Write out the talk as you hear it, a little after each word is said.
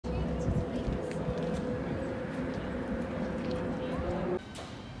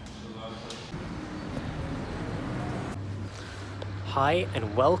Hi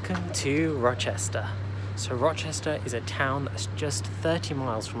and welcome to Rochester. So Rochester is a town that's just 30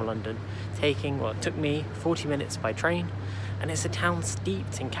 miles from London, it took me 40 minutes by train, and it's a town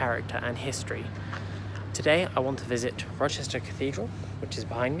steeped in character and history. Today I want to visit Rochester Cathedral, which is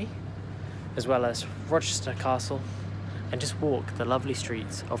behind me, as well as Rochester Castle, and just walk the lovely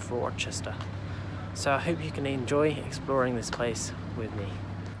streets of Rochester. So I hope you can enjoy exploring this place with me.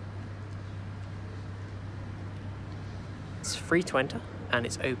 It's free to enter and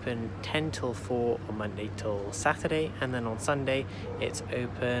it's open 10 till 4 on Monday till Saturday, and then on Sunday it's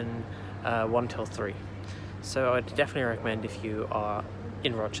open 1 till 3. So I'd definitely recommend if you are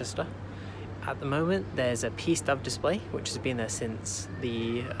in Rochester. At the moment there's a peace dove display which has been there since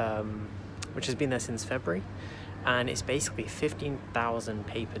February, and it's basically 15,000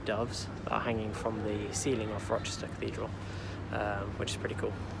 paper doves that are hanging from the ceiling of Rochester Cathedral, which is pretty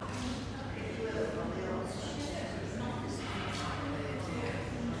cool.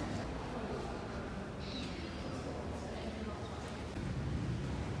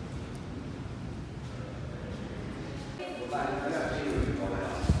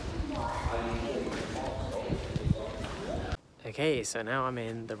 Okay, so now I'm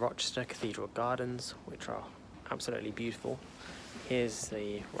in the Rochester Cathedral Gardens, which are absolutely beautiful. Here's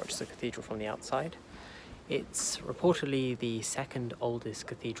the Rochester Cathedral from the outside. It's reportedly the second oldest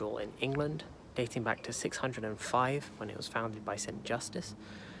cathedral in England, dating back to 605 when it was founded by St. Justus.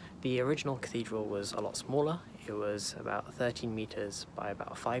 The original cathedral was a lot smaller. It was about 13 meters by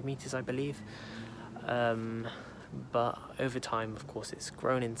about 5 meters, I believe. But over time, of course, it's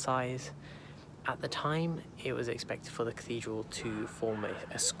grown in size. At the time, it was expected for the cathedral to form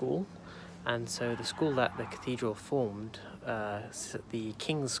a school, and so the school that the cathedral formed, the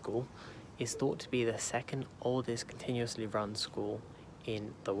King's School, is thought to be the second oldest continuously run school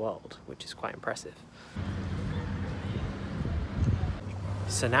in the world, which is quite impressive.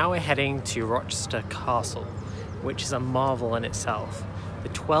 So now we're heading to Rochester Castle, which is a marvel in itself. The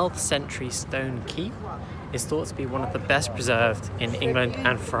 12th century stone keep is thought to be one of the best preserved in England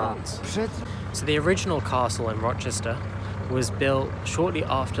and France. So the original castle in Rochester was built shortly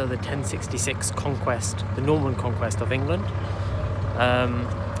after the 1066 conquest, the Norman conquest of England.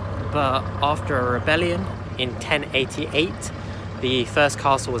 But after a rebellion in 1088, the first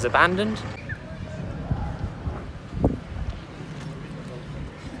castle was abandoned.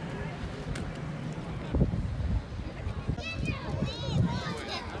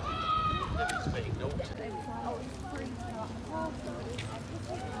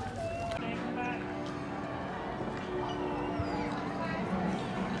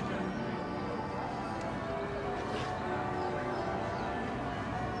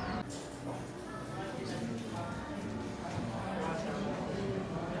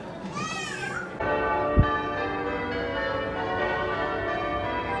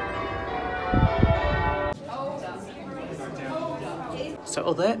 So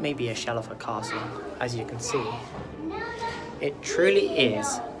although it may be a shell of a castle, as you can see, it truly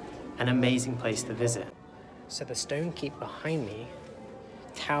is an amazing place to visit. So the stone keep behind me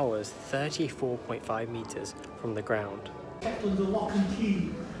towers 34.5 meters from the ground. Under lock and key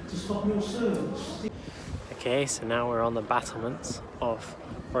to stop your servants. Okay, so now we're on the battlements of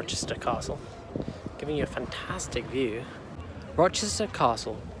Rochester Castle, giving you a fantastic view. Rochester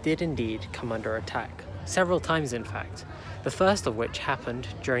Castle did indeed come under attack, several times in fact, the first of which happened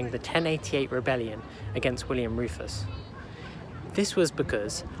during the 1088 rebellion against William Rufus. This was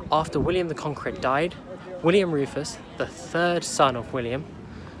because after William the Conqueror died, William Rufus, the third son of William,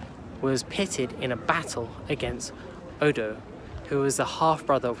 was pitted in a battle against Odo, who was the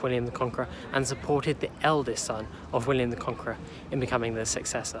half-brother of William the Conqueror and supported the eldest son of William the Conqueror in becoming the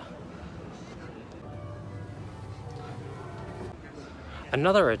successor.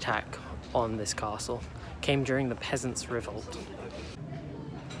 Another attack on this castle came during the Peasants' Revolt.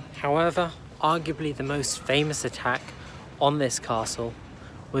 However, arguably the most famous attack on this castle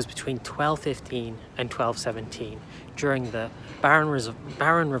was between 1215 and 1217 during the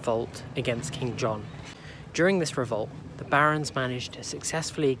Baron Revolt against King John. During this revolt, the barons managed to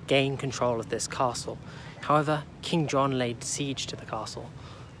successfully gain control of this castle. However, King John laid siege to the castle.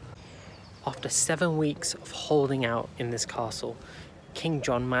 After 7 weeks of holding out in this castle, King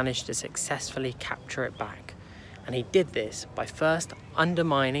John managed to successfully capture it back, and he did this by first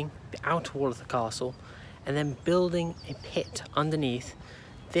undermining the outer wall of the castle and then building a pit underneath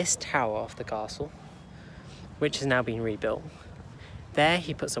this tower of the castle, which has now been rebuilt. There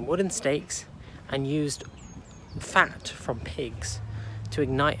he put some wooden stakes and used fat from pigs to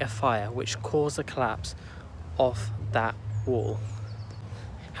ignite a fire which caused the collapse of that wall.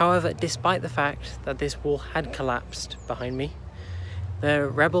 However, despite the fact that this wall had collapsed behind me, The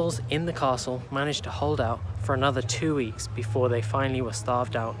rebels in the castle managed to hold out for another 2 weeks before they finally were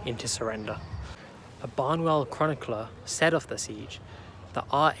starved out into surrender. A Barnwell chronicler said of the siege that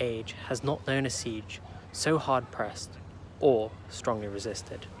our age has not known a siege so hard-pressed or strongly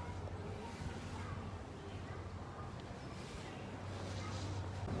resisted.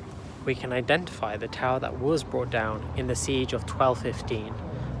 We can identify the tower that was brought down in the siege of 1215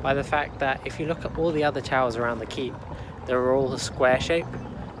 by the fact that if you look at all the other towers around the keep, they were all a square shape,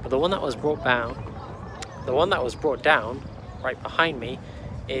 but the one that was brought down right behind me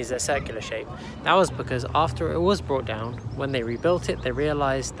is a circular shape. That was because after it was brought down, when they rebuilt it, they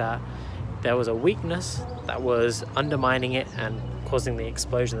realized that there was a weakness that was undermining it and causing the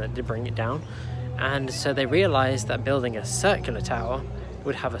explosion that did bring it down. And so they realized that building a circular tower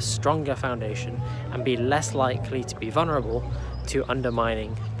would have a stronger foundation and be less likely to be vulnerable to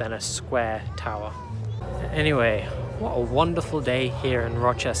undermining than a square tower. Anyway, what a wonderful day here in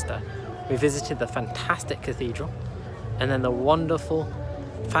Rochester. We visited the fantastic cathedral and then the wonderful,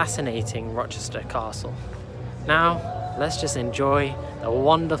 fascinating Rochester Castle. Now, let's just enjoy the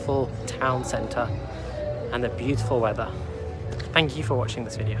wonderful town centre and the beautiful weather. Thank you for watching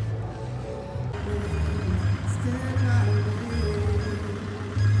this video.